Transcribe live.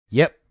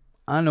Yep,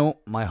 I know,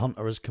 my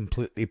hunter is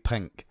completely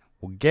pink.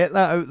 We'll get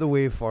that out of the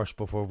way first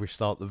before we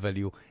start the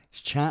video.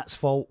 It's chat's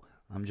fault.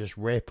 I'm just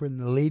repping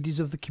the ladies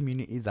of the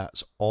community.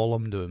 That's all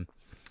I'm doing.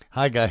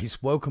 Hi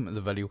guys, welcome to the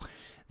video.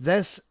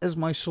 This is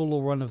my solo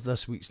run of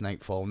this week's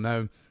Nightfall.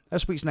 Now,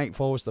 this week's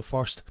Nightfall is the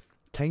first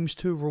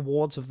 ×2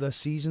 rewards of this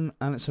season,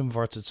 and it's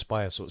Inverted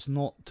Spire, so it's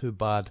not too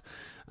bad.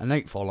 A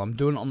Nightfall, I'm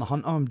doing it on the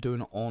Hunter, I'm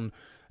doing it on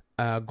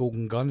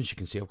Golden Gun. As you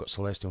can see, I've got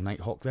Celestial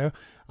Nighthawk there.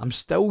 I'm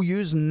still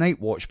using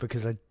Nightwatch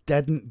because I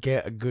didn't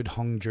get a good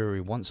hung jury.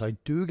 Once I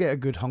do get a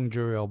good hung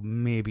jury, I'll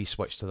maybe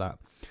switch to that.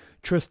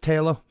 Truth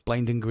Teller,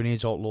 Blinding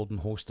Grenades, Autoload and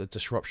Hosted,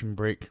 Disruption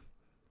Break.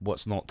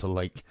 What's not to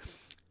like?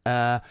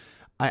 I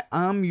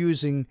am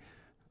using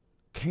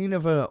kind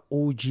of a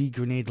OG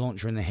grenade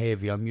launcher in the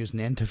heavy. I'm using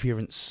the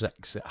Interference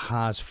 6. It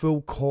has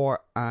full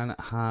core and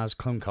it has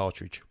clown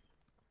cartridge.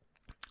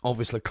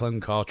 Obviously,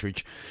 clown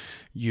cartridge,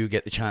 you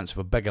get the chance of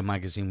a bigger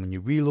magazine when you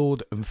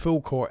reload, and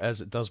full core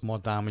is it does more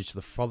damage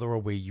the further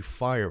away you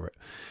fire it.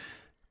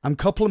 I'm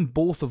coupling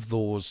both of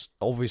those,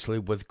 obviously,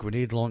 with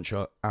grenade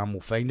launcher ammo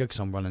finder, because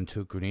I'm running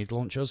 2 grenade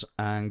launchers,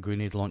 and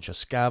grenade launcher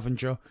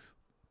scavenger,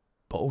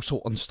 but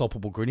also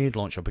unstoppable grenade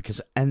launcher,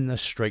 because in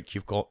this strike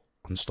you've got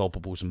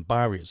unstoppables and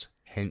barriers,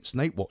 hence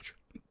Nightwatch.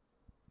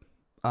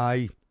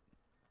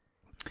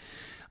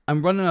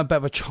 I'm running a bit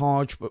of a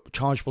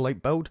chargeable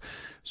light build,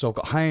 so I've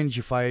got high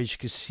energy fire. As you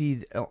can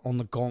see on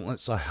the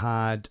gauntlets, I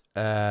had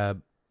a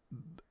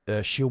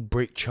shield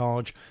break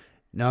charge.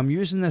 Now I'm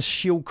using this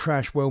shield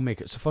crash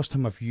Wellmaker. It's the first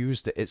time I've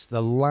used it. It's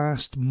the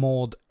last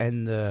mod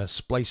in the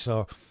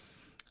splicer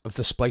of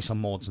the splicer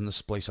mods in the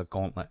splicer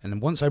gauntlet. And then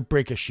once I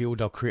break a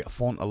shield, I'll create a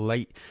font of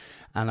light.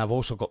 And I've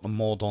also got the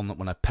mod on that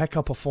when I pick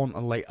up a font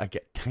of light, I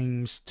get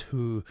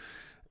 ×2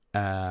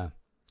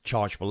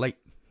 chargeable light.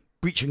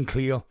 Breach and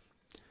clear.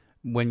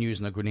 When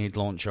using a grenade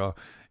launcher,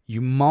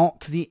 you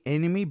mark the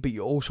enemy, but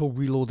you also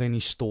reload any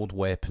stored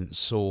weapons.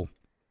 So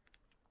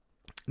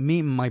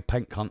me and my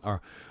pink hunter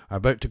are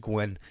about to go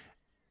in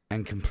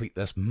and complete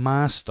this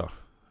master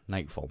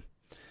Nightfall.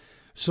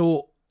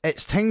 So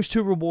it's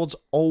 ×2 rewards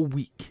all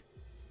week,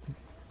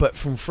 but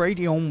from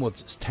Friday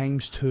onwards it's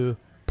 ×2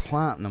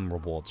 platinum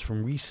rewards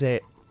from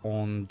reset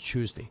on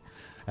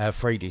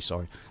Friday,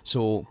 sorry.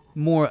 So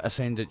more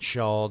ascendant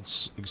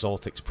shards,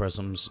 exotics,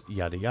 prisms,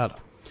 yada yada.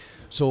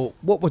 So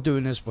what we're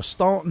doing is we're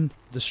starting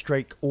the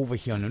strike over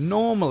here. Now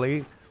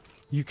normally,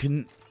 you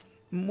can,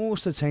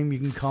 most of the time you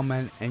can come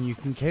in and you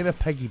can kind of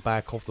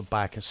piggyback off the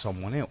back of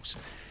someone else.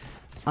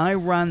 I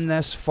ran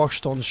this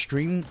first on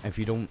stream. If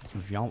you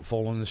aren't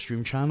following the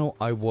stream channel,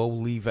 I will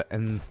leave it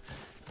in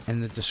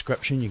the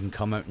description. You can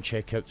come out and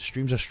check out the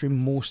streams. I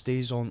stream most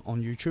days on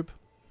YouTube.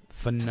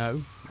 For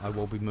now, I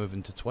will be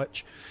moving to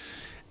Twitch.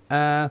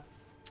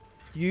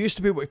 You used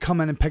to be able to come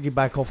in and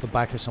piggyback off the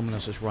back of someone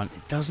else's run.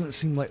 It doesn't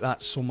seem like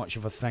that's so much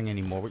of a thing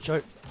anymore, which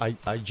I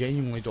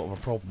genuinely don't have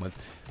a problem with.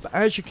 But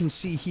as you can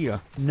see here,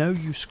 now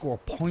you score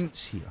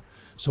points here.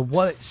 So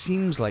what it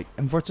seems like,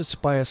 Inverted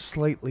Spire is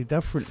slightly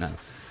different now.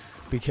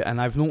 And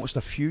I've noticed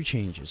a few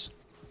changes.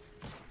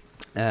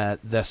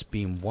 This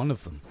being one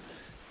of them.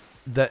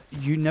 That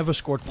you never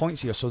scored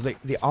points here. So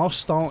they are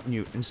starting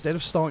you, instead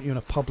of starting you in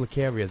a public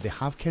area, they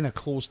have kind of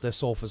closed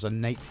this off as a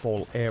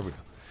Nightfall area.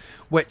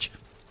 Which...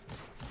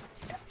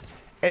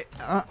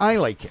 I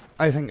like it.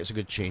 I think it's a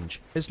good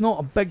change. It's not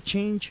a big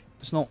change.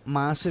 It's not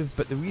massive.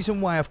 But the reason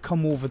why I've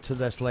come over to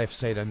this left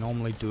side, I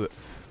normally do it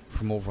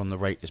from over on the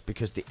right, is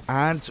because the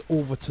ads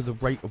over to the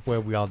right of where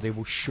we are, they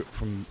will shoot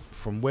from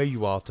where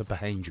you are to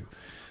behind you.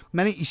 The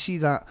minute you see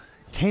that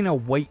kind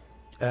of white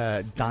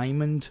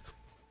diamond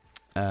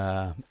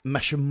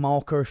mission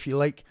marker, if you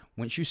like,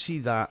 once you see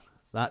that,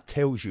 that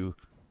tells you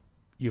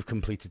you've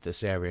completed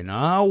this area. Now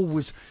I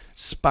always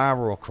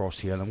sparrow across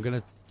here, and I'm going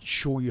to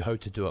show you how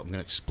to do it. I'm going to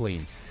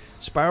explain.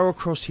 Sparrow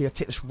across here,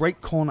 take this right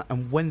corner,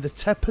 and when the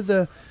tip of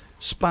the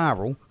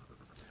sparrow,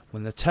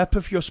 the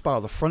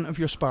front of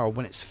your sparrow,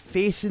 when it's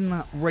facing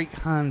that right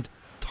hand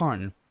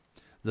turn,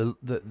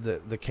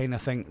 the kind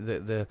of thing,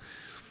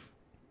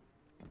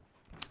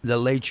 the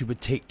ledge you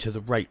would take to the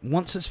right,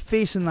 once it's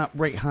facing that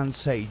right hand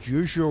side,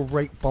 use your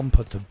right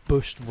bumper to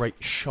boost right,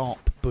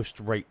 sharp boost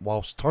right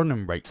whilst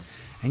turning right,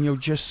 and you'll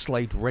just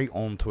slide right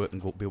onto it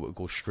and be able to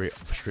go straight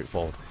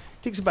forward.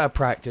 Takes a bit of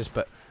practice,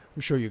 but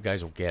I'm sure you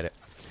guys will get it.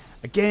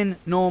 Again,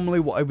 normally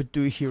what I would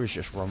do here is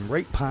just run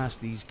right past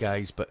these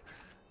guys, but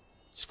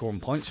scoring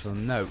points for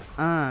them now.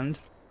 And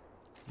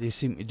they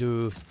seem to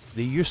do,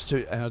 they used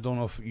to, and I don't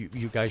know if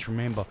you guys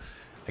remember,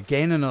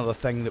 again another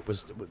thing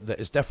that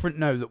is different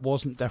now, that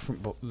wasn't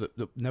different, but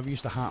that never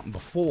used to happen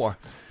before,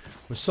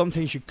 was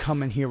sometimes you'd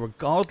come in here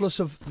regardless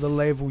of the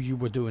level you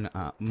were doing it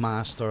at,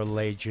 Master,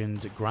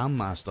 Legend,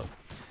 Grandmaster.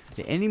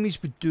 The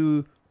enemies would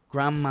do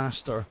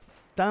Grandmaster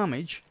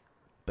damage,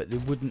 but they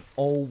wouldn't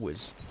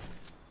always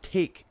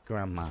take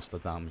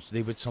Grandmaster damage.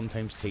 They would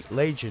sometimes take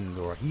Legend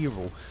or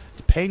Hero,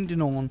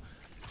 depending on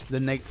the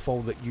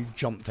Nightfall that you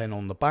jumped in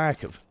on the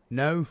back of.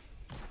 Now,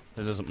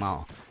 it doesn't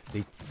matter.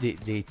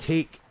 They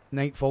take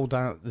Nightfall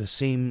down the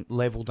same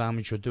level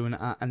damage you're doing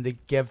it at, and they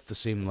give the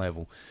same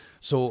level.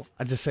 So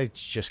I decided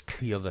to just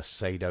clear this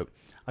side out.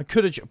 I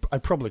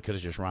probably could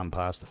have just ran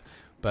past it,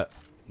 but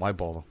why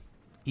bother?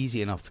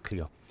 Easy enough to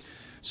clear.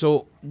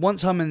 So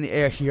once I'm in the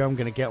air here, I'm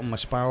going to get on my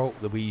Sparrow.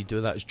 The way you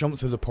do that is jump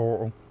through the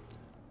portal,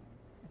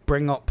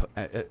 bring up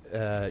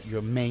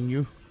your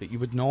menu that you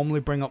would normally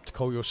bring up to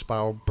call your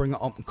Sparrow, bring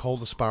it up and call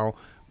the Sparrow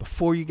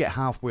before you get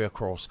halfway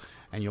across,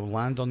 and you'll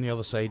land on the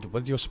other side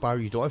with your Sparrow.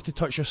 You don't have to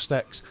touch your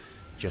sticks,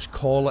 just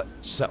call it,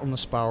 sit on the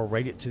Sparrow,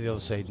 ride it to the other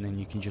side, and then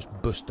you can just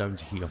boost down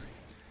to here.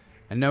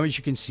 And now as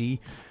you can see,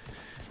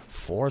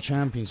 4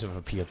 champions have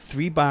appeared.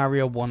 3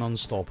 barrier, 1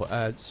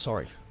 unstoppable.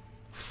 Sorry.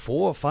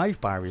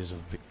 5 barriers,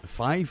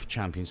 5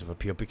 champions have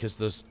appeared, because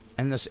there's,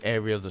 in this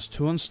area, there's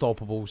 2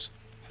 unstoppables.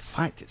 In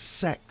fact, it's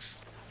 6.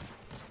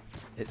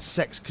 It's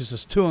 6 because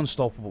there's 2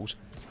 unstoppables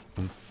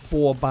and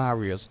 4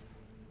 barriers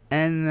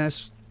in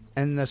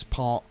this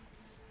part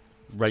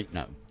right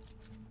now.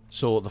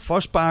 So the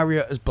first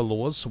barrier is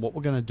below us. So what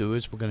we're going to do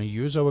is we're going to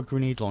use our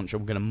grenade launcher.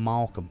 We're going to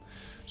mark him.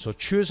 So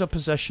choose a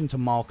position to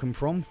mark him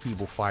from. He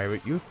will fire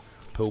at you.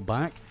 Pull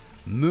back.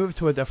 Move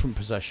to a different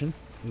position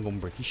and go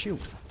and break his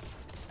shield.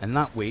 And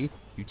that way,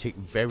 you take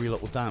very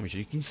little damage.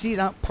 You can see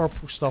that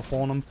purple stuff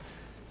on him.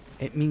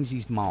 It means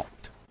he's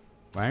marked,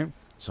 right?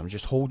 So I'm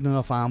just holding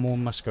enough ammo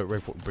on my scout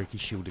rifle to break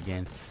his shield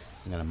again.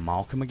 I'm going to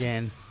mark him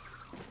again.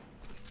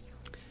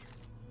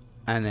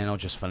 And then I'll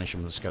just finish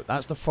him with the scout.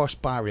 That's the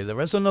first barrier. There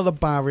is another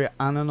barrier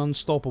and an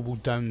unstoppable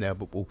down there,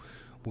 but we'll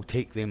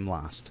take them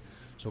last.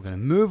 So we're going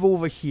to move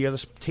over here.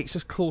 This takes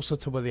us closer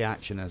to where the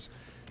action is.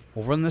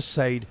 Over on this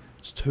side,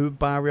 there's 2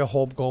 barrier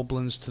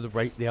hobgoblins to the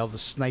right. They are the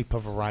sniper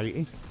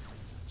variety.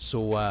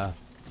 So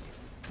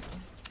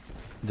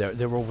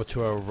they're over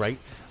to our right.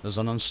 There's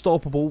an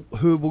unstoppable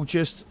who will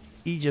just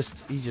he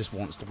just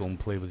wants to go and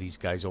play with these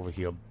guys over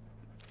here.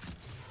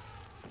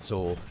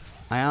 So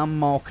I am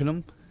marking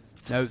them.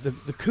 Now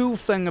the cool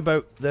thing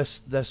about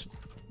this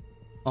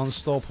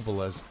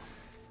unstoppable is,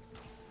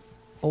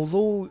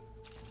 although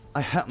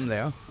I hit him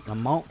there and I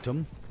marked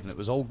him and it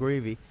was all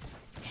gravy,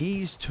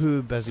 he's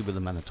too busy with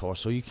the Minotaur.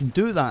 So you can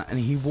do that and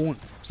he won't,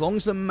 as long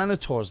as the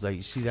Minotaur's there.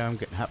 You see there I'm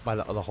getting hit by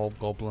the other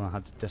hobgoblin. I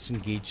had to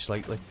disengage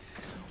slightly.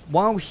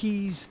 While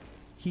he's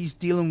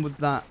dealing with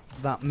that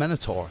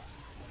Minotaur,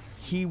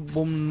 he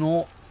will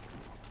not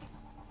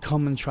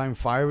come and try and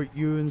fire at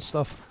you and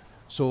stuff.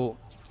 So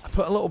I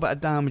put a little bit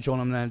of damage on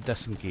him and then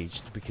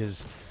disengaged,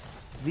 because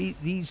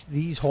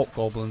these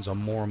hobgoblins are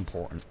more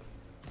important.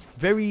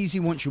 Very easy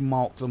once you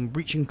mark them.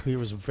 Breach and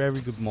Clear is a very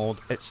good mod.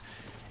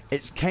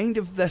 It's kind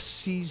of this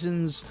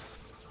season's,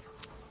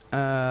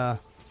 I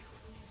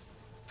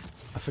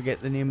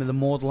forget the name of the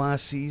mod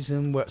last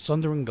season, where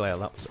Sunder and Glare,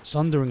 that was it,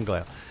 Sunder and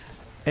Glare.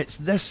 It's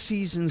this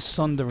season's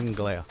Sunder and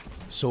Glare.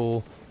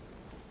 So,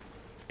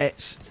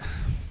 it's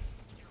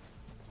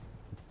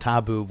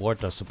taboo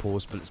word I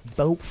suppose, but it's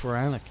built for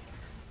Anarchy.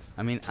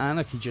 I mean,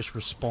 Anarchy just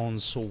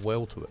responds so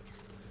well to it,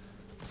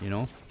 you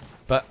know?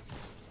 But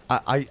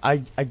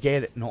I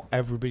get it, not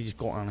everybody's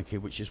got Anarchy,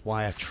 which is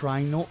why I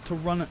try not to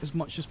run it as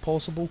much as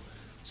possible.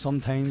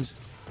 Sometimes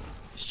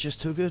it's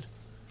just too good.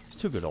 It's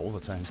too good all the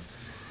time.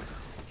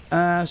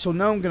 So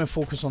now I'm going to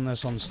focus on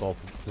this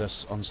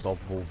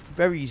unstoppable.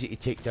 Very easy to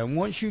take down.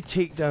 Once you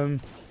take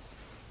down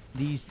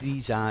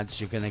these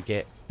ads, you're going to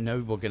get, now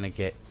we're going to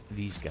get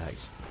these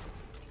guys.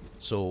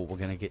 So we're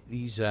going to get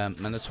these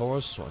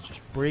Minotaurs. So I'll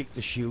just break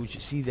the shields.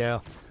 You see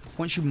there,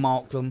 once you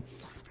mark them,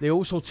 they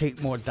also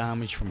take more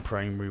damage from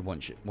primary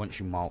once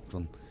you mark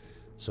them.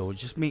 So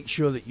just make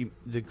sure that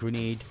the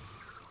grenade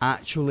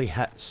actually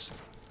hits.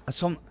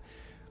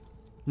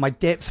 My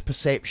depth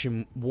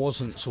perception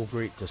wasn't so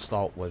great to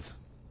start with,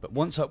 but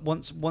once I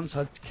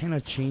kind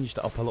of changed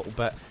it up a little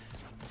bit,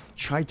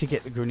 tried to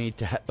get the grenade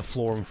to hit the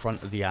floor in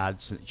front of the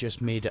ads, and it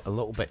just made it a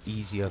little bit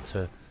easier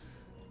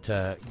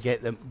to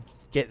get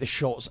the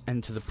shots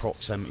into the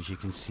proximities you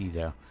can see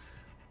there.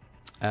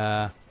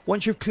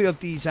 Once you've cleared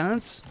these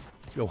ads,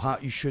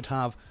 you should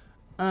have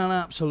an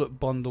absolute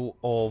bundle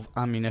of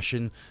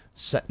ammunition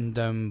sitting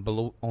down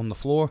below on the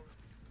floor.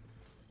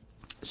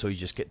 So you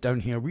just get down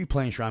here,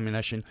 replenish your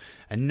ammunition,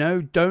 and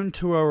now down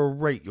to our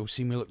right, you'll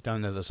see me look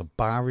down there, there's a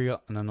barrier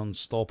and an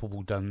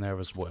unstoppable down there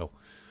as well.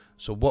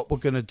 So what we're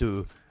going to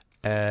do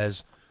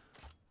is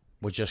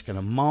we're just going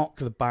to mark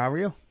the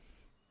barrier,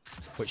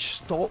 which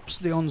stops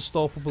the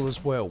unstoppable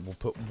as well. We'll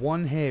put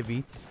 1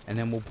 heavy and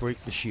then we'll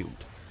break the shield.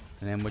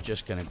 And then we're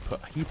just going to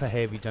put a heap of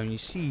heavy down. You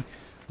see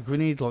the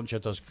grenade launcher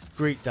does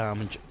great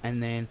damage,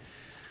 and then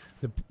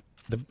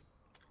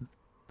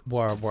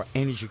our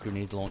energy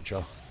grenade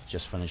launcher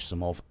just finishes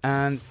them off.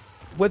 And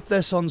with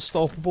this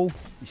unstoppable,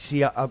 you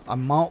see I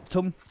marked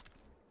him.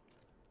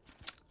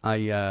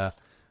 I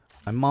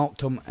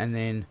marked him and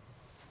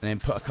then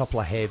put a couple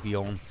of heavy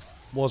on.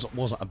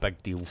 Wasn't a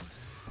big deal.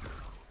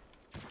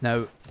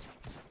 Now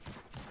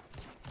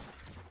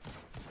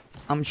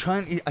I'm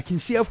trying to, I can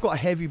see I've got a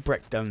heavy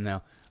brick down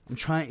there. I'm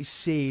trying to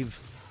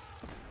save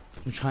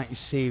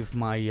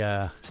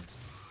my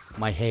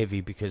my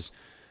heavy, because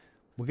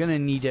we're gonna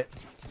need it.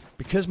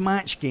 Because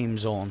match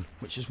game's on,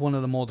 which is one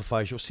of the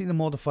modifiers. You'll see the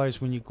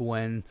modifiers when you go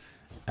in,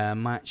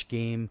 match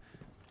game.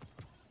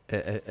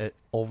 it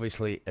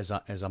obviously is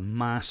a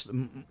master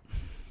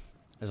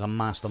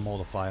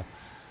modifier.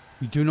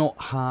 We do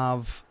not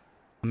have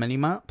a mini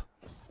map,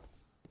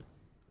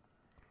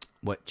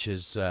 which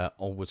is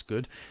always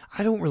good.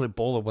 I don't really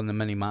bother when the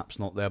mini map's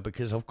not there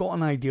because I've got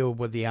an idea of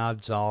where the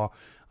ads are.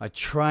 I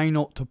try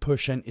not to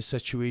push into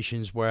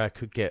situations where I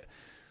could get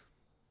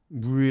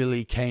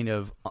really kind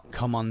of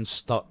come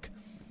unstuck.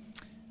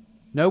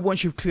 Now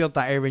once you've cleared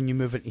that area and you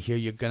move into here,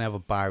 you're going to have a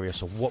barrier.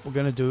 So what we're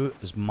going to do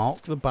is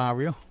mark the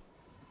barrier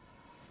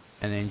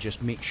and then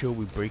just make sure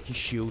we break his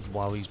shield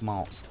while he's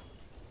marked.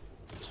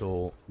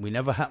 So we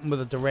never hit him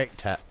with a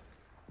direct hit,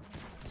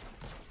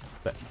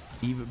 but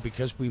even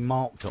because we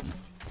marked him.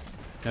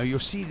 Now you'll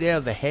see there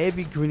the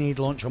heavy grenade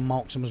launcher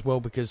marks him as well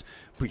because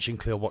breach and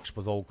clear works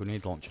with all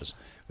grenade launchers.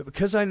 But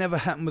because I never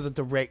hit him with a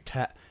direct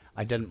hit,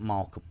 I didn't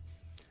mark him.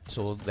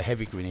 So the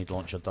heavy grenade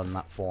launcher done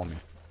that for me.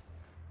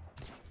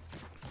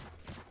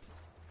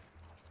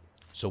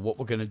 So what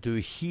we're going to do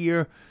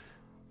here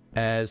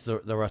is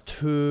there are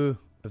two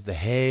of the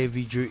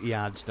heavy duty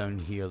ads down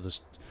here.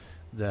 There's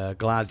the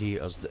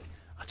gladiators.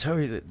 I tell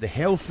you, the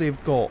health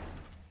they've got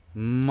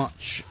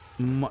much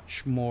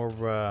more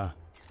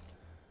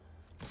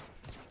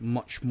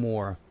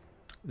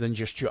than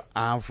just your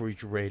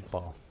average raid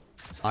bar,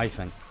 I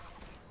think.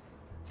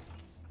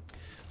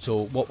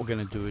 So what we're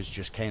going to do is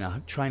just kind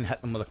of try and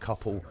hit them with a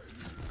couple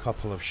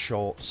of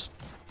shots,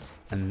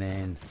 and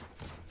then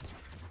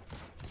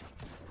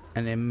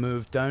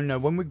move down. Now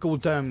when we go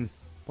down,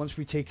 once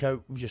we take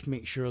out, we just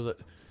make sure that,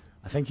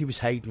 I think he was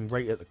hiding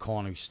right at the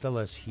corner. He still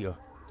is here.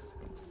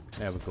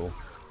 There we go.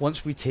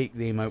 Once we take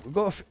them out, we've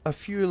got a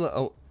few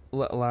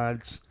little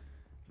ads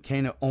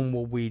kind of on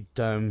our way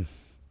down,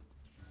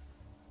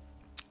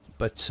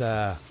 but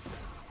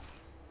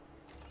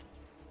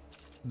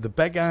the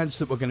big ads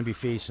that we're going to be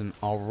facing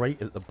are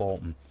right at the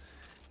bottom.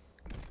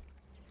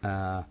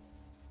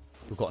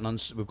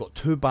 We've got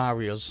two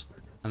barriers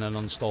and an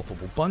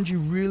unstoppable. Bungie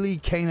really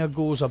kind of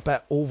goes a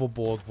bit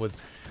overboard with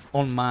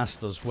on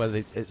Masters,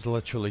 where it's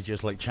literally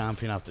just like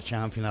champion after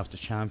champion after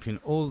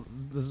champion. Oh,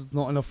 there's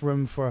not enough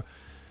room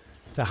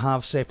to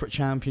have separate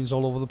champions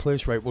all over the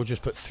place. Right, we'll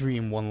just put 3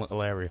 in one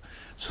little area.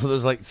 So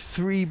there's like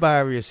 3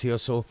 barriers here.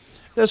 So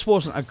this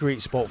wasn't a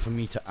great spot for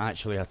me to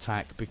actually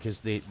attack because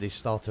they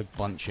started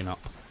bunching up,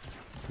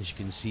 as you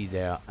can see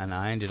there, and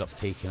I ended up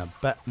taking a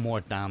bit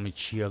more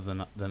damage here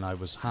than I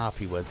was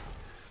happy with.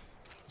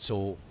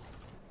 So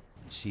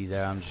see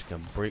there, I'm just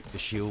going to break the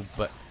shield,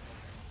 but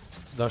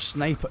the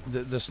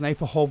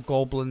sniper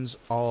hobgoblins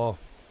are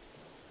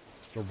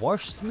the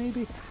worst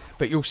maybe.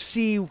 But you'll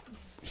see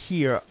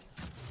here,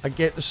 I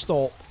get the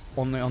stop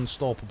on the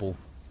unstoppable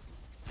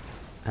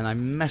and I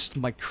missed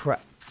my crit.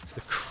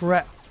 The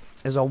crit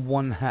is a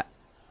 1 hit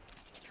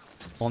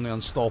on the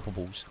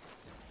unstoppables.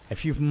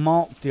 If you've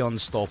marked the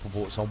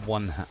unstoppable, it's a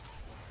 1 hit.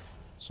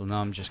 So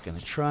now I'm just going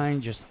to try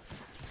and just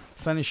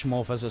finish him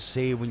off. As I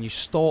say, when you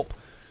stop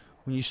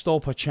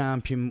a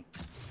champion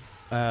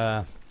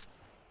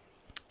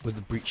with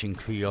the breach and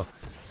clear,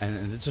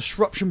 and the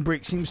disruption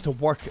break seems to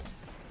work,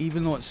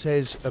 even though it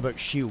says about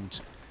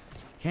shields,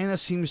 kind of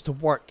seems to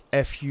work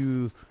if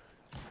you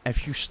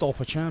stop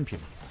a champion.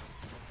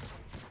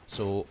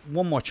 So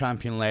one more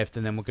champion left,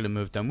 and then we're going to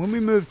move down. When we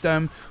move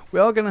down, we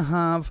are going to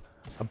have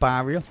a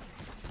barrier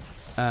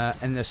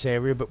in this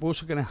area, but we're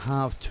also going to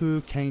have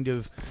 2 kind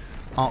of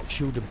arc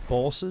shielded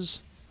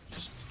bosses.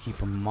 Just keep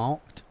them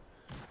marked.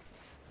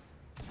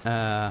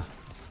 But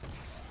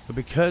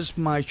because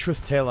my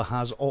truth teller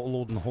has auto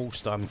load and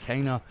holster, I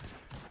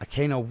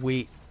kind of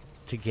wait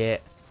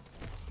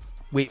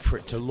for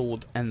it to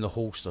load in the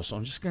holster. So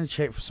I'm just going to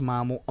check for some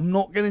ammo. I'm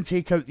not going to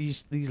take out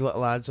these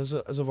little ads, as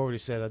I've already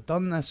said. I've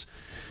done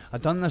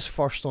this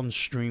first on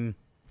stream,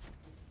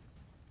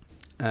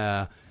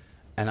 and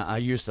I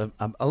used a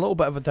little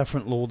bit of a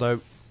different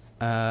loadout.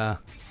 And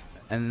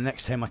the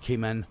next time I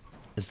came in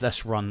is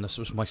this run. This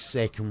was my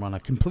second run. I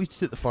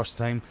completed it the first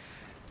time.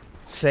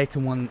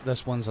 Second one,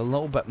 this one's a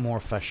little bit more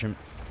efficient.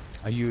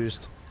 I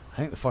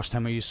think the first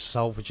time I used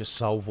salvage a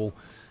salvo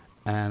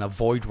and a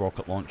void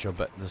rocket launcher,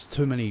 but there's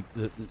too many.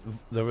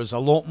 There is a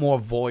lot more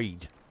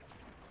void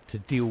to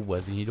deal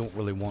with, and you don't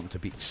really want to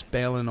be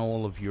expelling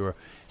all of your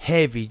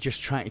heavy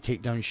just trying to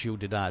take down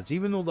shielded ads.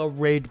 Even though they're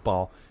red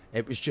bar,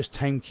 it was just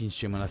time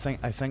consuming. I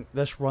think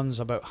this runs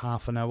about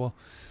half an hour,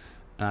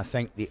 and I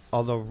think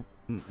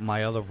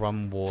my other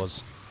run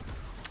was,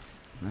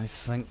 I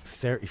think,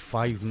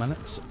 35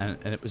 minutes, and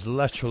it was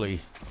literally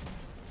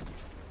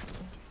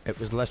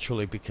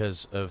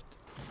because of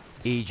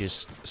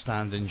ages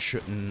standing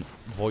shooting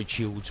void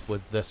shields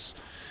with this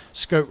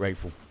scout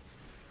rifle.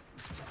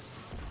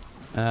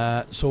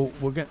 So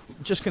we're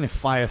just going to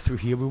fire through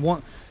here.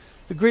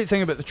 The great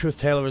thing about the truth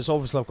teller is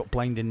obviously I've got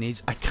blinding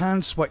nades. I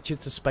can switch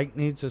it to spike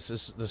nades. This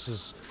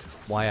is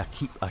why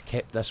I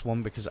kept this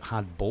one, because it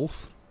had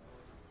both.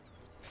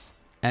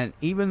 And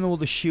even though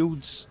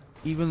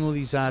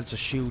these ads are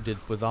shielded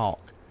with arc,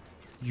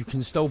 you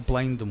can still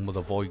blind them with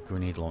a void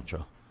grenade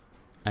launcher.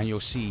 And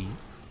you'll see,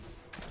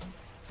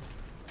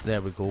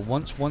 there we go,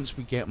 once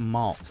we get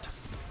marked,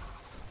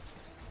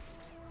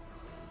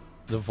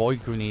 the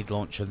void grenade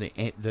launcher,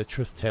 the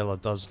truth teller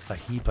does a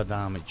heap of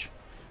damage.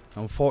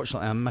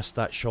 Unfortunately, I missed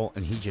that shot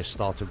and he just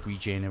started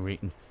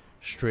regenerating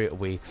straight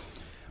away.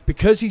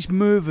 Because he's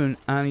moving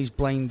and he's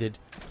blinded,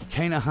 you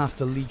kind of have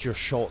to lead your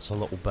shots a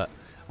little bit.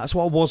 That's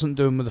what I wasn't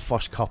doing with the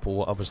first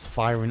couple. I was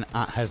firing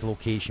at his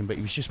location, but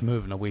he was just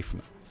moving away from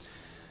it.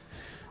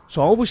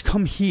 So I always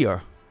come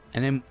here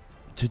and then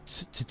to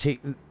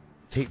take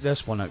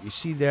this one out. You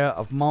see there,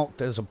 I've marked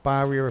there's a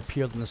barrier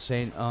appeared in the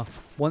center.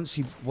 Once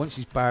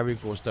his barrier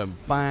goes down,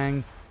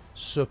 bang,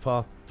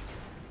 super.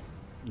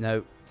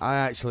 Now I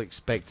actually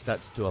expected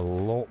that to do a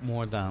lot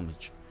more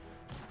damage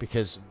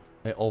because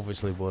it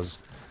obviously was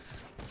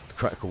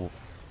critical.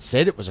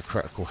 Said it was a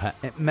critical hit.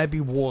 It maybe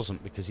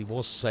wasn't because he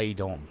was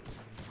side on.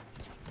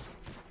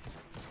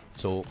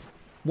 So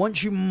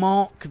once you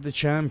mark the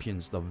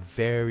champions, they're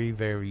very,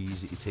 very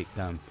easy to take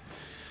down.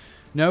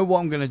 Now what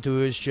I'm going to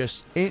do is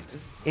just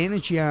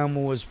energy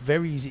ammo is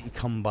very easy to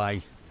come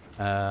by.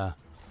 A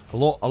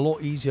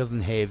lot easier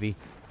than heavy.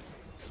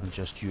 I'll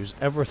just use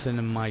everything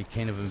in my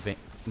kind of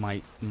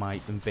my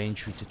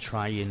inventory to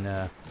try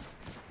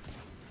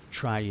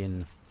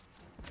and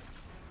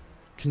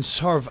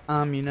conserve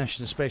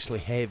ammunition, especially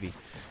heavy.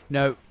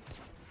 Now,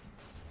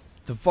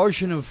 the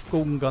version of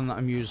golden gun that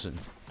I'm using,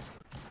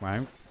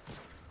 right?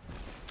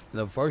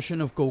 The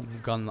version of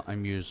golden gun that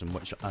I'm using,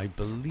 which I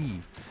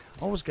believe,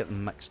 I always get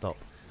them mixed up.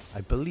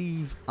 I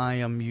believe I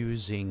am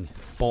using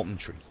Bottom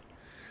Tree.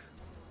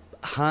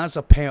 Has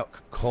a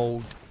perk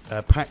called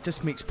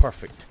Practice Makes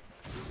Perfect.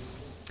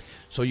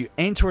 So you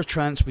enter a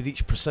trance with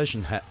each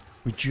precision hit,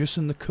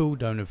 reducing the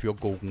cooldown of your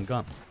golden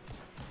gun.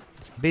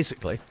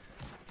 Basically,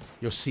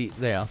 you'll see it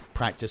there,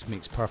 Practice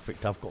Makes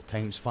Perfect, I've got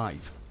 ×5.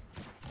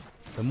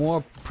 The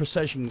more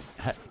precision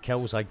hit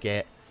kills I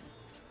get,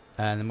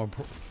 and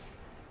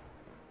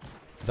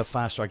the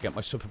faster I get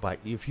my super back.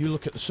 If you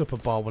look at the super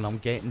bar when I'm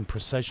getting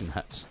precision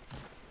hits,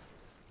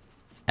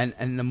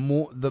 and the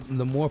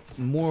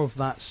more of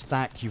that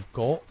stack you've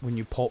got when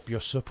you pop your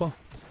super,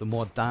 the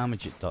more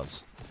damage it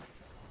does.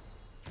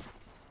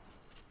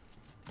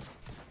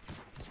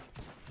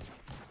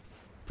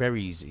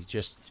 Very easy,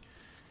 just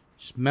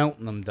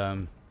melting them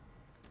down,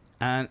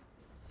 and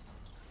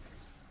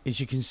as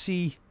you can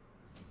see,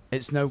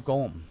 it's now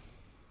gone.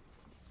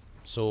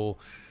 So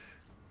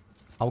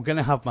I'm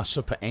gonna have my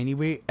super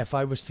anyway. If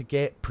I was to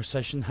get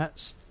precision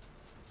hits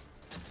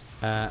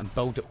and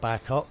build it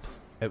back up,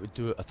 it would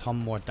do a ton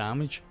more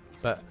damage.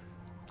 But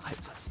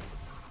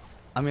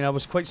I mean, I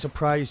was quite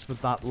surprised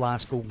with that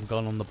last golden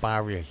gun on the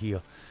barrier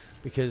here,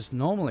 because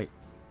normally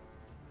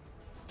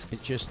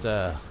it just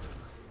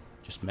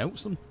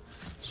melts them.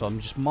 So I'm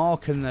just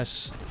marking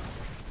this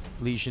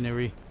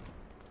legionary.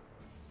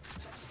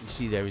 You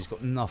see there, he's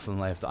got nothing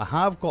left. I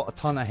have got a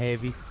ton of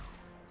heavy,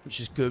 which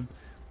is good,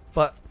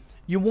 but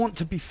you want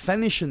to be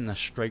finishing this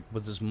strike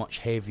with as much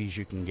heavy as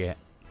you can get.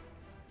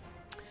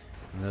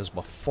 And there's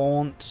my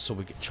font, so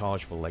we get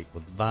chargeable light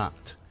with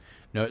that.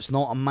 Now it's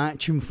not a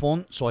matching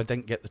font, so I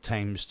didn't get the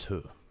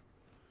 ×2.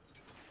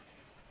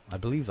 I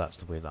believe that's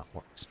the way that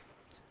works.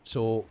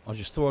 So I'll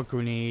just throw a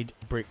grenade,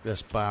 break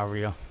this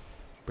barrier,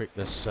 break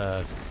this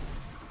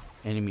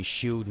enemy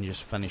shield, and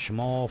just finish him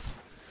off.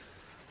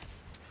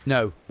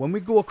 Now, when we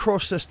go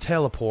across this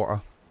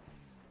teleporter,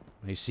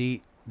 you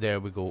see, there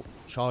we go,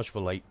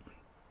 chargeable light,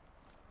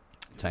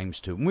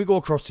 ×2. When we go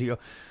across here,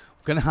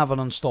 we're going to have an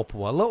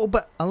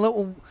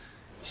unstoppable.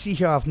 See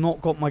here, I've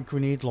not got my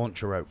grenade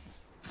launcher out.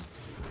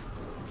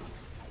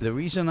 The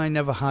reason I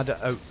never had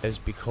it out is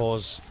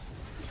because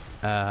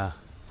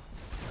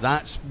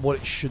that's what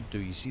it should do.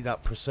 You see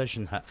that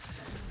precision hit?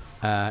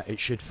 It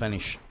should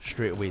finish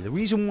straight away. The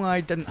reason why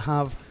I didn't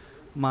have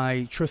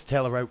my truth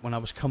teller out when I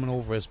was coming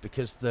over is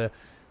because the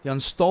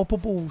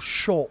unstoppable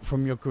shot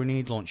from your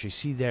grenade launcher, you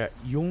see there,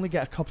 you only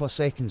get a couple of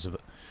seconds of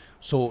it.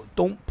 So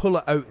don't pull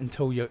it out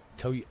until you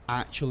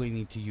actually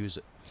need to use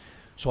it.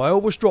 So I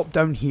always drop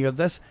down here.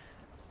 This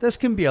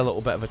can be a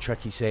little bit of a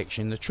tricky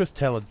section. The truth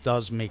teller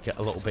does make it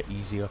a little bit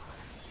easier,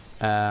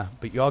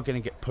 but you are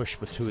going to get pushed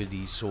with two of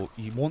these, so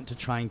you want to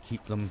try and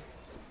keep them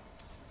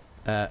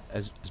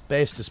as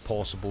best as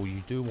possible.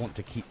 You do want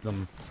to keep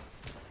them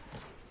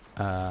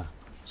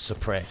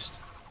suppressed.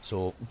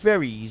 So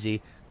very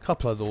easy,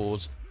 couple of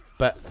those,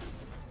 but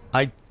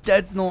I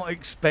did not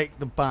expect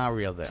the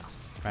barrier there.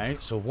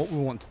 Right, so what we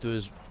want to do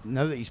is,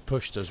 now that he's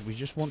pushed us, we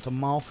just want to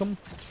mark him.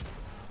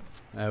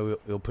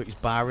 We'll put his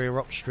barrier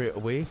up straight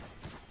away.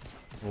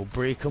 We'll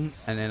break him,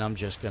 and then I'm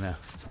just gonna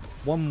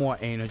one more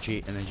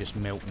energy and then just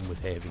melt him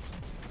with heavy.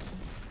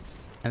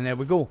 And there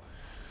we go.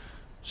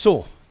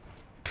 So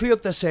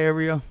cleared this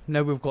area.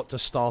 Now we've got to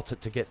start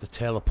it to get the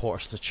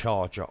teleporters to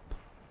charge up.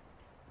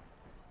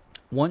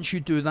 Once you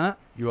do that,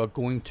 you are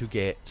going to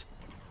get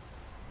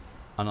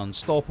an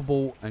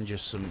unstoppable and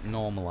just some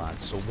normal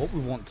ads. So what we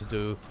want to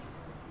do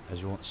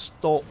is we want to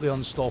stop the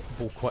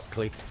unstoppable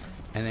quickly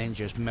and then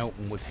just melt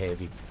them with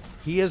heavy.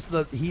 He is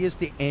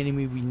the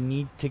enemy we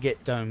need to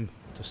get down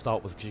to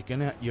start with,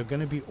 because you're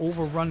gonna be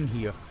overrun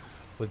here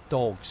with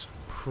dogs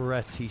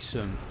pretty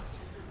soon.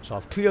 So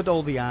I've cleared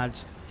all the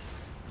ads.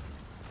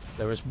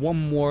 There is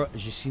one more,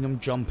 as you see them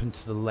jumping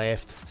to the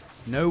left.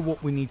 Now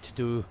what we need to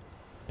do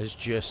is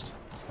just...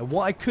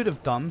 what I could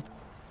have done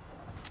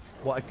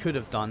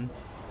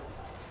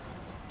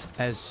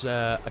is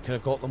I could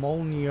have got them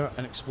all near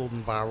an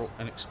exploding barrel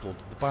and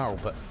exploded the barrel,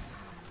 but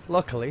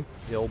luckily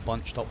they all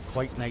bunched up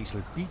quite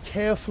nicely. Be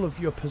careful of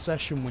your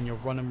position when you're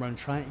running around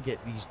trying to get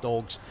these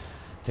dogs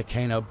to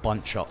kind of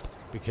bunch up,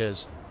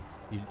 because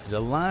the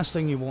last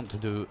thing you want to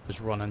do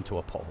is run into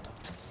a pod.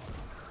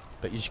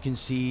 But as you can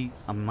see,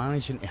 I'm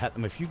managing to hit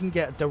them. If you can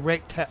get a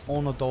direct hit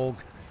on a dog,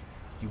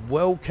 you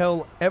will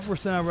kill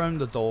everything around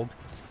the dog,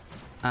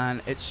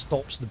 and it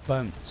stops the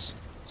bounce.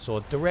 So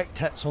a direct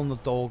hits on the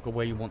dog are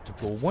where you want to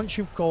go. Once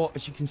you've got,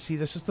 as you can see,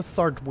 this is the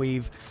third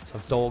wave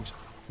of dogs.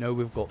 Now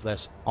we've got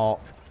this arc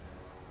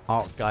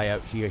guy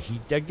out here. He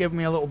did give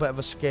me a little bit of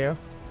a scare.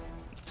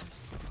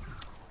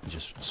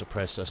 Just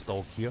suppress this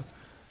dog here.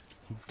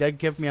 He did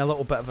give me a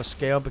little bit of a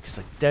scare because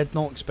I did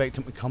not expect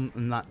him to come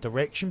in that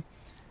direction.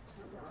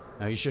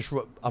 Now he's just...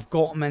 I've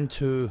got him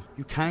into...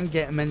 You can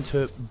get him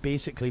into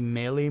basically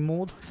melee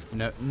mode.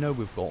 No,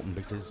 we've got him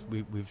because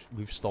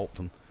we've stopped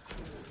him.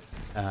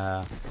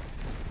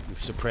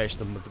 We've suppressed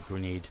him with the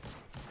grenade.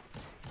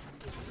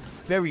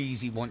 Very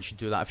easy once you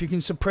do that. If you can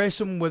suppress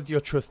him with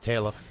your truth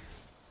teller,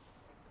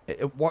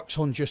 it works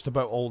on just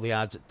about all the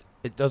ads.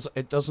 It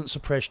doesn't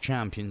suppress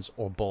champions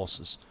or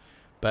bosses,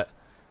 but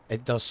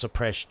it does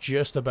suppress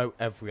just about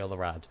every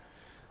other ad.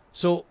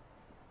 So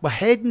we're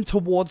heading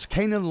towards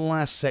kind of the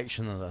last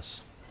section of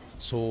this.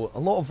 So a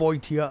lot of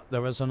void here.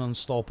 There is an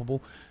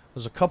unstoppable.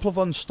 There's a couple of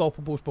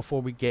unstoppables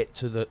before we get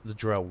to the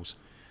drills.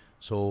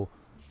 So,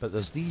 but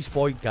there's these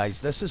void guys.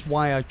 This is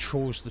why I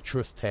chose the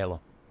truth teller,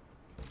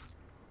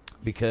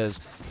 because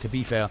to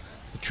be fair,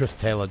 the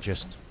truth teller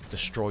just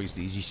destroys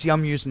these. You see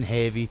I'm using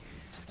heavy,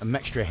 a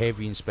mixture of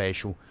heavy and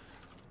special,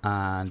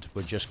 and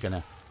we're just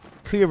gonna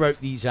clear out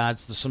these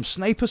ads. There's some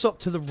snipers up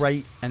to the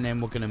right, and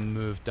then we're gonna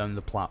move down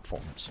the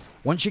platforms.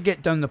 Once you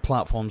get down the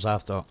platforms,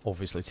 after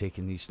obviously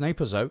taking these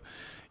snipers out,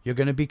 you're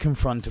going to be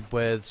confronted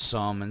with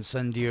some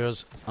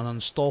incendiaries, an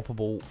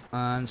unstoppable,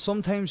 and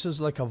sometimes there's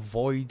like a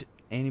void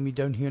enemy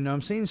down here. Now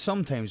I'm saying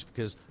sometimes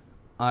because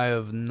I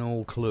have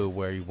no clue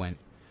where he went.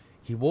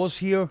 He was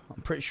here,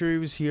 I'm pretty sure he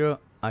was here.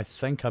 I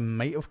think I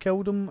might have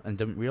killed him and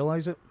didn't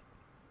realise it.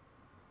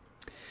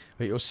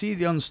 But you'll see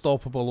the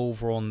unstoppable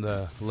over on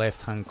the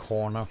left hand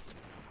corner,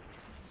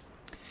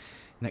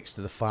 next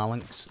to the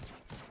phalanx.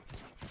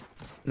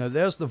 Now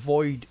there's the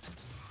void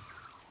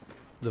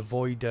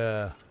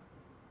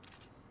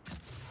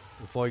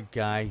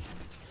guy.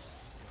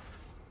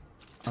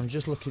 I'm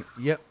just looking.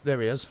 Yep, there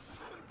he is.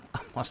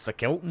 I must have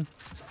killed him.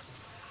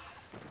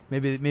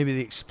 Maybe the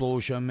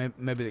explosion.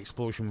 Maybe the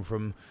explosion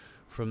from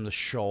the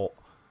shot.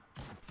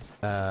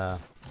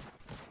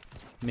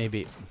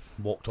 Maybe it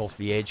walked off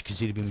the edge because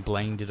he'd been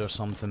blinded or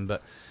something.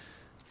 But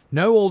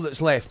now all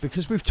that's left,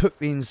 because we've took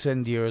the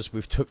incendiaries,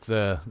 we've took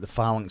the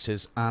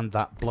phalanxes and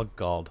that blood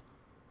guard,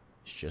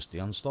 it's just the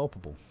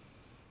unstoppable.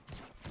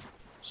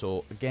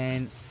 So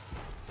again,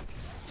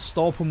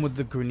 stop him with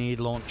the grenade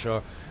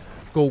launcher,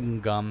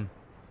 golden gun,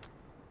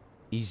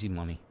 easy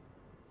money.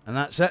 And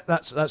that's it.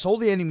 That's all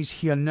the enemies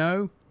here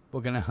now.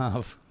 We're going to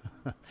have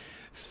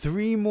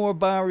 3 more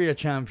barrier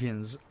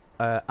champions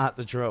at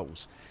the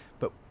drills.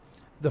 But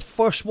the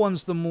first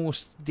one's the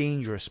most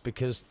dangerous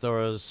because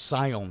there's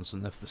scions.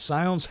 And if the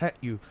scions hit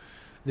you,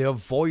 they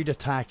avoid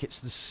attack. It's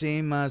the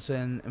same as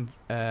in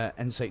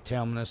Insight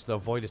Terminus. The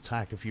avoid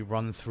attack if you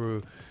run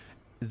through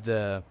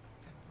the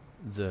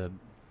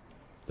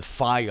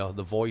fire,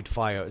 the void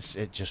fire. It's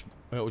just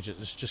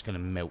going to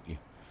melt you.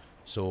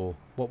 So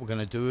what we're going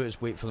to do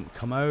is wait for them to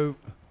come out.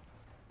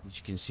 As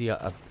you can see,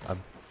 I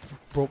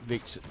broke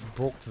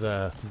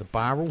the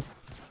barrel,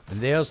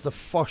 and there's the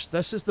first.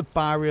 This is the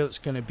barrier that's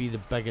going to be the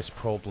biggest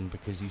problem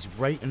because he's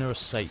right in our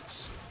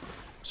sights.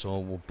 So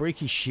we'll break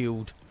his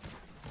shield.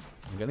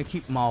 I'm going to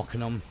keep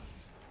marking him,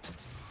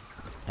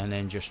 and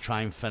then just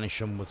try and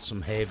finish him with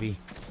some heavy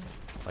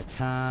if I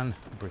can.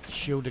 Break his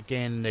shield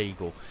again. There you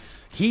go.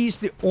 He's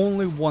the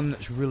only one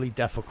that's really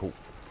difficult.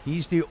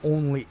 He's the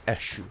only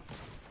issue.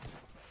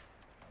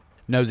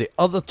 Now the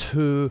other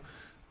 2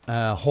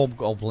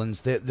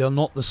 hobgoblins, they're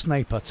not the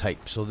sniper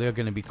type, so they're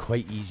going to be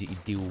quite easy to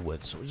deal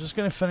with. So we're just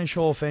going to finish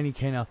off any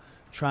kind of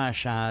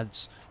trash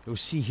ads. You'll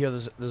see here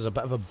there's a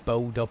bit of a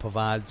build up of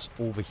ads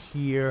over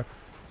here.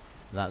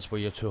 That's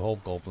where your 2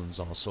 hobgoblins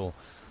are. So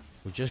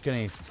we're just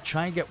going to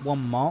try and get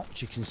one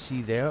marked. You can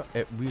see there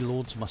it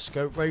reloads my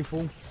scout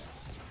rifle.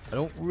 I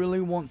don't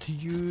really want to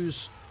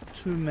use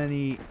too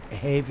many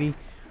heavy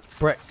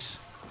bricks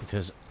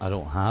because I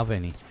don't have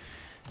any.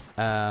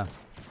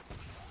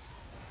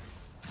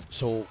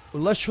 So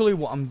literally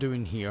what I'm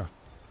doing here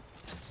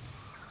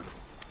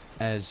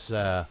is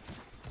I'm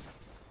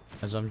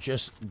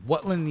just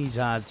whittling these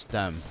ads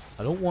down.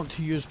 I don't want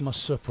to use my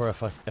super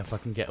if I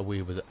can get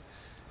away with it.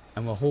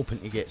 And we're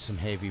hoping to get some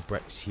heavy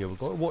bricks here. We've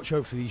got to watch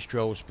out for these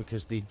drills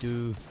because they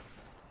do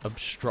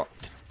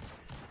obstruct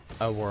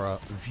our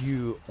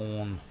view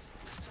on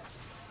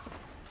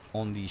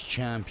these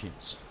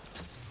champions.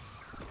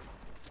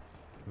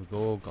 Here we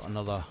go, got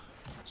another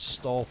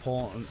stop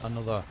on,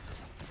 another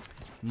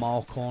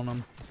mark on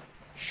him.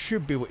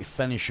 Should be able to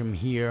finish him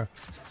here.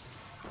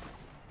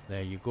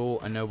 There you go,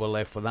 and now we're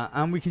left with that.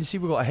 And we can see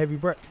we've got a heavy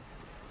brick.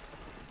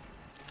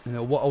 You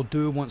know, what I'll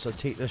do once I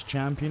take this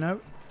champion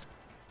out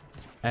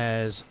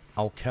is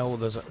I'll kill,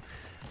 there's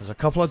a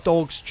couple of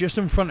dogs just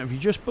in front of you,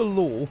 just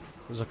below,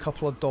 there's a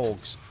couple of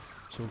dogs.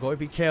 So we've got to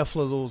be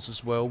careful of those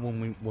as well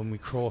when we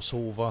cross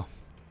over.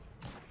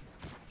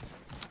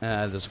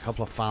 There's a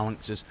couple of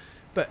phalanxes.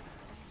 But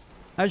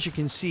as you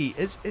can see,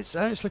 it's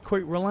actually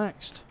quite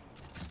relaxed.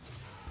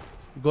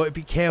 You've got to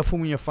be careful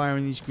when you're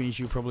firing these greens.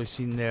 You've probably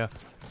seen there.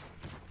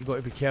 You've got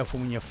to be careful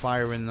when you're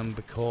firing them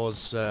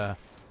because, I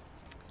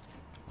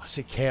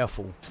say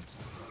careful.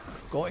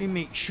 Got to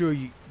make sure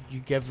you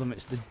give them,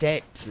 it's the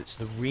depth, it's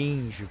the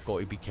range you've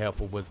got to be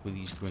careful with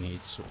these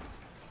grenades.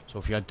 So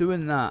if you're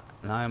doing that,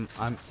 and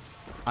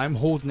I'm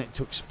holding it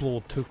to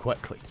explode too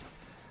quickly.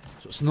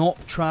 So it's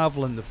not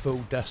travelling the full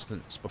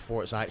distance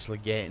before it's actually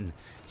getting.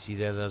 See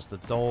there's the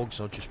dogs.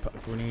 I'll just put a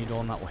grenade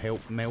on, that will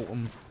help melt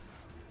them.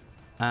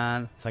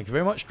 And thank you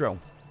very much, drill.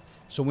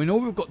 So we know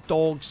we've got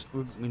dogs,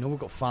 we know we've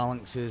got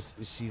phalanxes,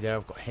 you see there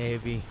I've got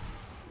heavy,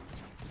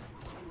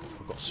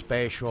 I've got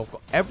special, I've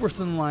got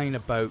everything lying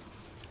about,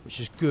 which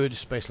is good,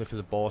 especially for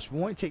the boss. We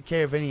want to take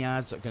care of any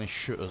ads that are going to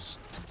shoot us.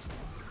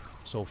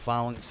 So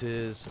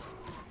phalanxes,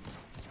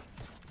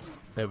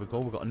 there we go,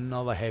 we've got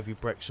another heavy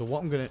brick. So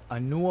what I'm going to, I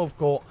know I've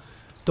got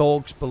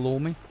dogs below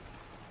me.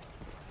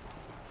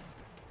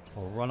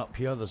 I'll run up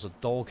here, there's a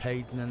dog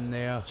hiding in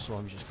there, so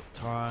I'm just going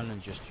to turn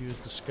and just use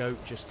the scout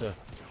just to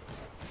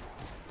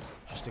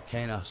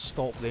kind of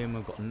stop them.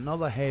 We've got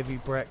another heavy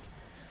brick,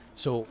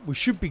 so we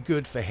should be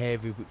good for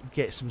heavy. We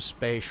get some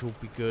special,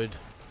 be good,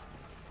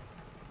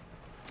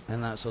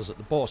 and that's us at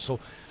the boss. So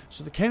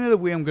the kind of the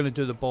way I'm going to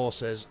do the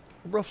boss is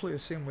roughly the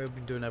same way I've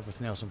been doing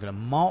everything else. I'm going to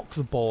mark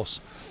the boss,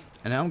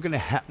 and then I'm going to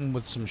hit him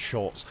with some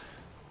shots.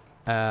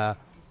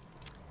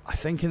 I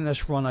think in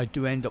this run I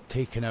do end up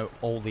taking out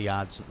all the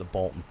ads at the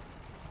bottom,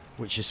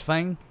 which is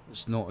fine.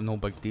 It's no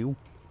big deal.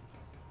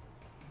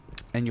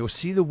 And you'll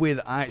see the way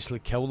that I actually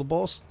kill the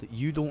boss, that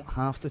you don't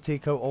have to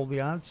take out all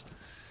the ads.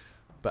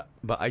 But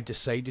I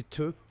decided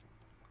to.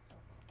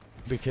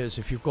 Because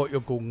if you've got your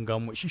golden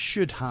gun, which you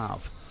should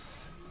have,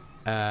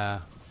 I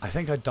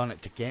think I'd done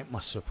it to get my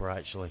super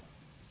actually.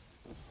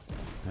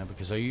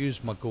 Because I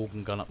used my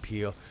golden gun up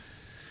here.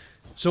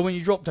 So when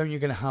you drop down, you're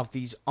going to have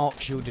these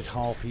arc shielded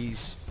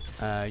harpies.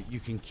 You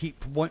can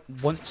keep,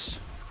 once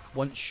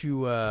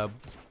you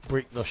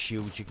break their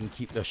shields, you can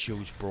keep their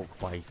shields broke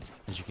by,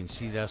 as you can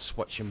see they're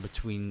switching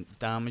between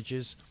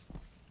damages.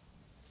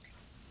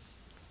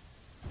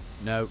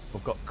 Now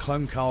I've got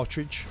clown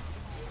cartridge,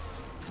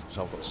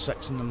 so I've got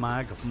 6 in the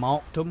mag. I've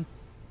marked them,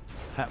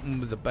 hit them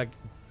with a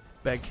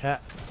big hit,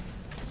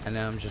 and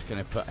then I'm just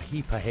going to put a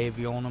heap of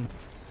heavy on him,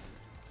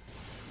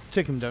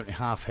 take him down to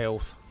half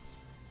health,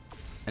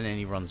 and then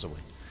he runs away.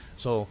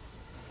 So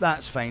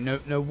that's fine.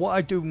 Now what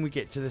I do when we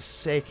get to the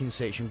second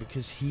section,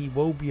 because he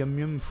will be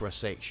immune for a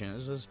section,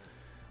 is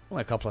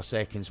only a couple of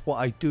seconds. What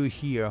I do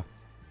here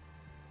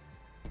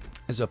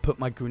is I put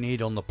my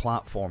grenade on the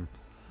platform.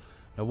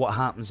 Now what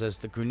happens is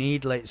the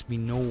grenade lets me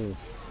know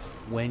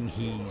when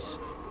he's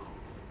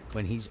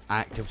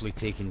actively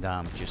taking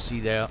damage. You see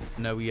there,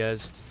 now he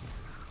is.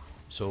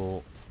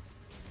 So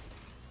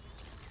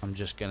I'm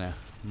just gonna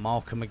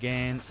mark him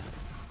again.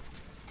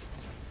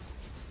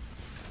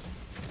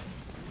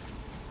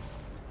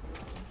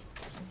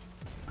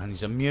 And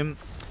he's immune.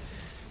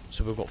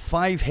 So we've got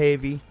 5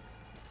 heavy.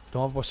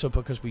 Don't have our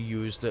super because we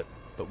used it,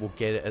 but we'll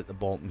get it at the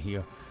bottom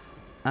here.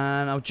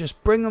 And I'll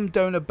just bring them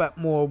down a bit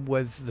more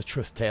with the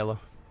truth teller.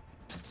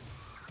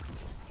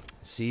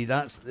 See,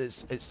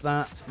 it's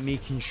that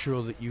making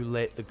sure that you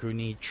let the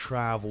grenade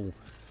travel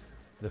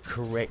the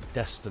correct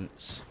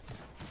distance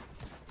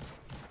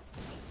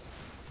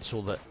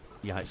so that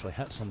you actually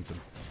hit something.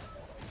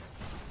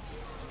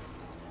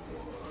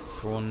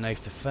 Throwing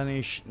knife to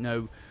finish.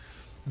 Now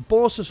the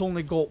boss has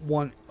only got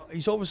one.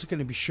 He's obviously going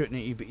to be shooting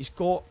at you, but he's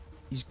got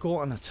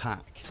an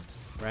attack,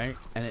 right?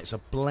 And it's a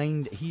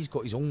blind. He's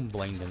got his own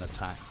blinding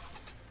attack.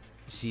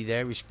 You see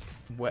there,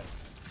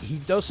 he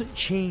doesn't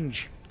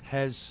change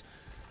his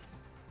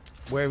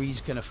where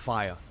he's going to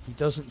fire. He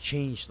doesn't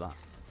change that.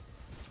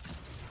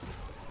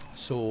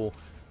 So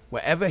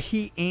wherever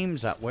he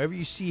aims at, wherever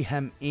you see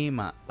him aim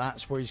at,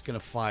 that's where he's going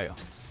to fire.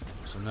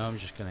 So now I'm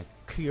just going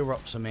to clear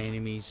up some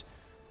enemies,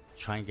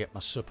 try and get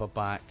my super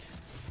back.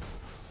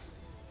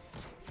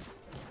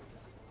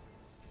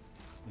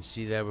 You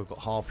see there, we've got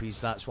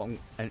harpies. That's what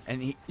I'm,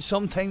 and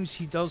sometimes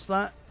he does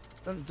that.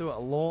 Doesn't do it a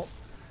lot.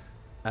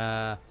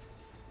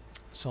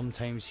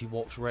 Sometimes he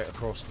walks right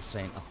across the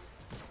center.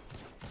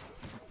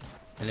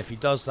 And if he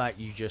does that,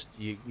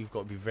 you've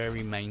got to be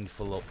very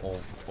mindful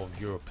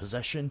of your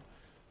position.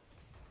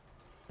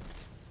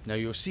 Now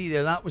you'll see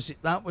there, that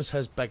was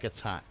his big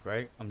attack,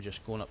 right? I'm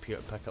just going up here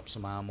to pick up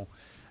some ammo.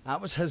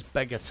 That was his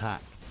big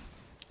attack.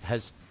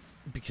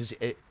 Because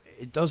it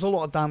does a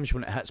lot of damage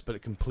when it hits, but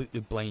it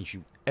completely blinds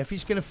you. If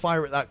he's going to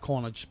fire at that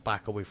corner, just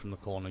back away from the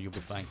corner, you'll be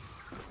fine.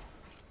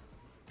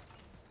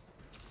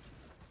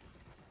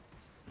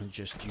 And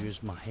just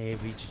use my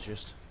heavy to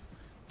just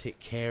take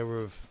care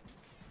of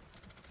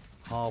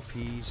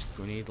harpies.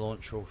 Grenade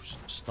launcher will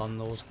stun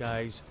those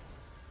guys.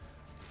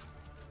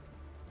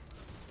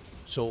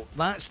 So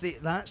that's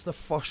the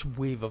first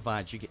wave of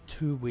ads. You get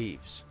 2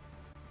 waves.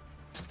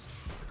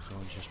 So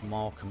I'll just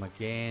mark them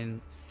again.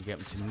 Get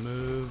them to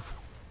move.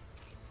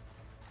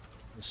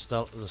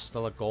 There's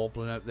still a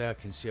goblin out there. I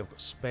can see I've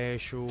got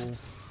special.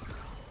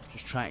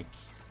 Just trying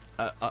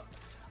to...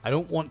 I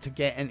don't want to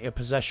get into a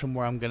position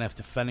where I'm going to have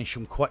to finish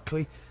them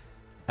quickly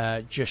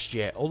just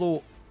yet.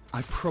 Although,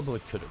 I probably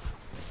could have.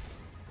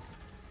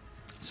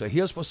 So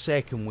here's my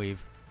second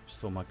wave. Just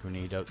throw my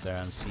grenade out there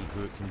and see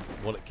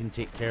what it can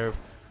take care of.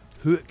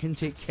 Who it can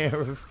take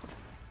care of.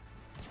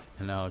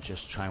 And I'll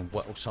just try and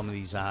whittle some of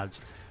these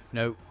ads.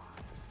 Now,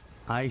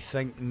 I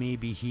think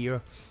maybe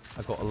here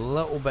I got a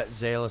little bit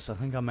zealous. I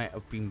think I might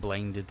have been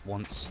blinded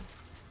once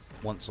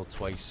or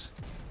twice.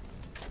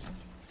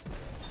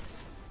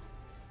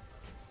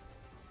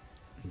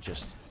 And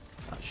just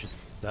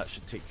that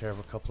should take care of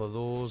a couple of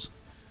those.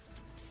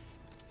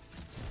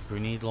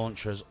 Grenade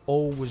launcher is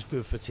always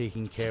good for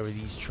taking care of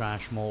these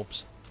trash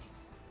mobs.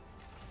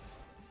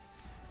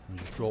 And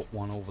just drop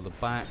one over the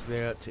back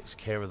there. It takes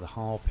care of the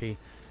harpy.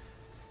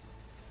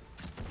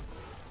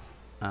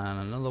 And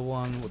another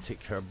one will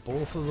take care of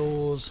both of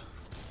those.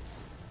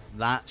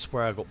 That's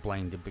where I got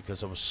blinded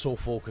because I was so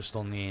focused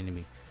on the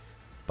enemy.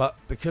 But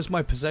because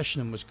my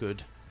positioning was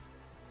good,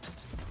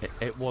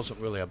 it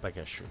wasn't really a big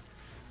issue.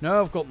 Now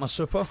I've got my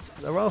super.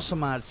 There are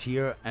some ads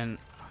here and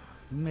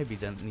maybe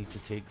didn't need to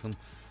take them.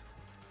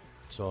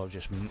 So I'll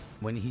just,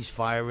 when he's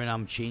firing,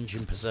 I'm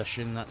changing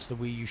position. That's the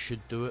way you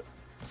should do it.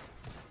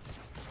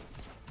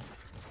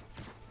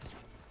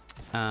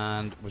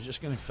 And we're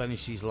just going to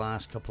finish these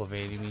last couple of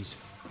enemies.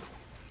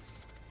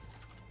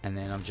 And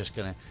then I'm just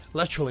going to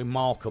literally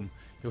mark him.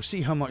 You'll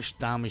see how much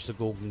damage the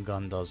golden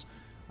gun does.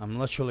 I'm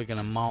literally going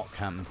to mark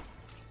him.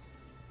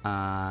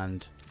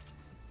 And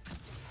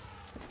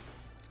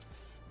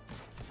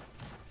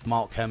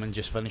mark him and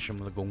just finish him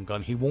with a golden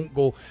gun. He won't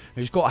go.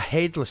 He's got a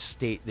headless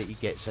state that he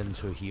gets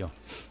into here.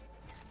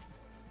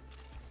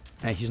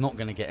 And he's not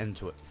going to get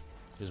into it.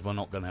 Because we're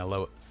not going to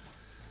allow it.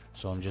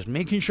 So I'm just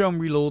making sure I'm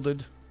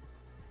reloaded.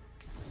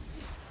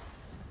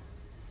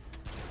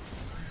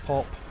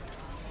 Pop.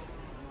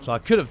 So I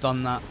could have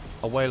done that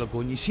a while ago.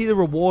 And you see the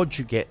rewards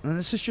you get. And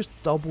this is just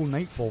double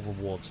Nightfall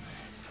rewards.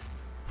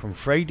 From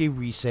Friday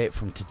reset,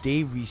 from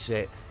today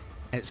reset,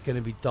 it's going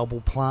to be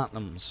double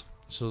platinums.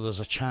 So there's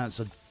a chance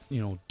of,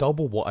 you know,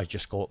 double what I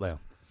just got there.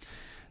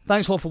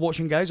 Thanks a lot for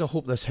watching, guys. I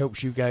hope this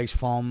helps you guys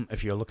farm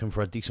if you're looking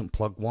for a decent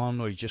plug 1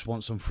 or you just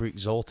want some free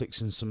exotics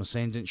and some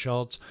ascendant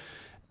shards.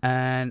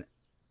 And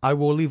I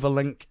will leave a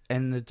link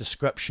in the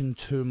description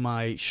to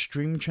my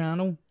stream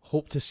channel.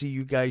 Hope to see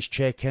you guys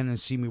check in and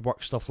see me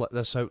work stuff like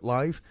this out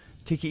live.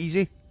 Take it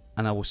easy,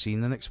 and I will see you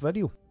in the next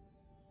video.